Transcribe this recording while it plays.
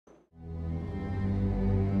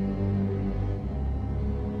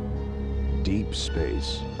Deep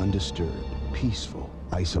space, undisturbed, peaceful,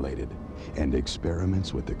 isolated, and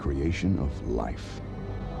experiments with the creation of life.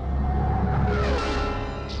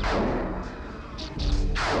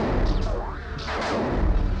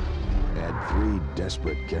 Add 3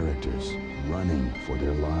 desperate characters running for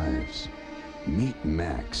their lives. Meet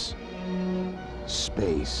Max.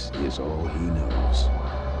 Space is all he knows.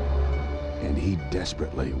 And he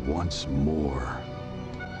desperately wants more.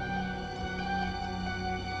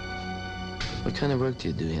 What kind of work do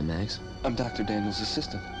you do here, Max? I'm Dr. Daniel's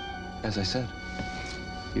assistant, as I said.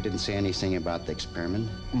 You didn't say anything about the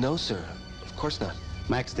experiment? No, sir. Of course not.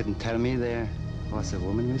 Max didn't tell me there was a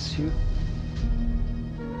woman with you?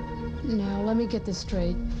 Now, let me get this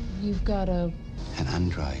straight. You've got An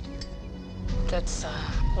android. That's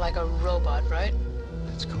like a robot, right?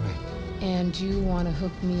 That's correct. And you want to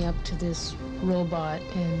hook me up to this robot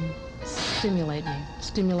and stimulate me.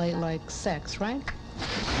 Stimulate like sex, right?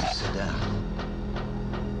 Sit down.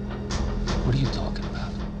 What are you talking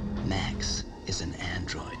about? Max is an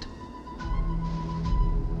android.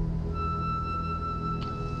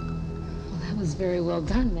 Well, that was very well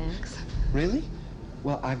done, Max. Really?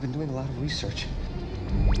 Well, I've been doing a lot of research.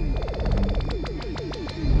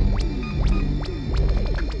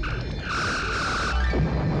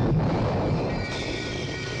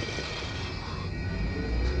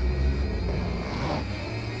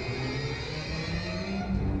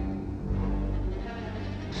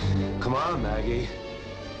 Come on, Maggie.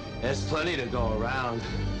 There's plenty to go around.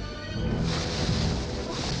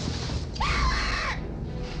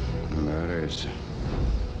 Murders.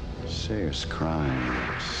 Serious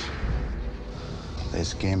crimes.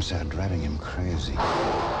 These games are driving him crazy.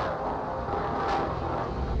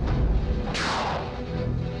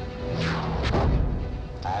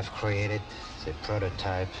 I've created the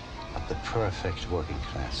prototype of the perfect working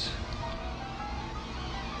class.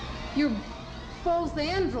 You're both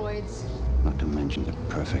androids. Not to mention the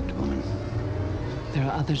perfect woman. There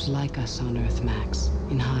are others like us on Earth, Max,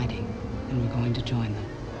 in hiding, and we're going to join them.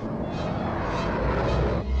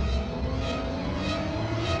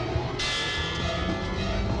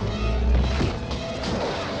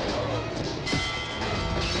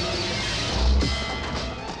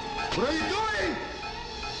 What are you doing?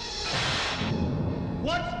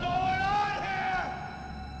 What's going on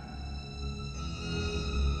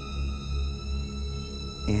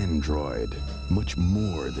here? Android, much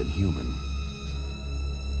more than human.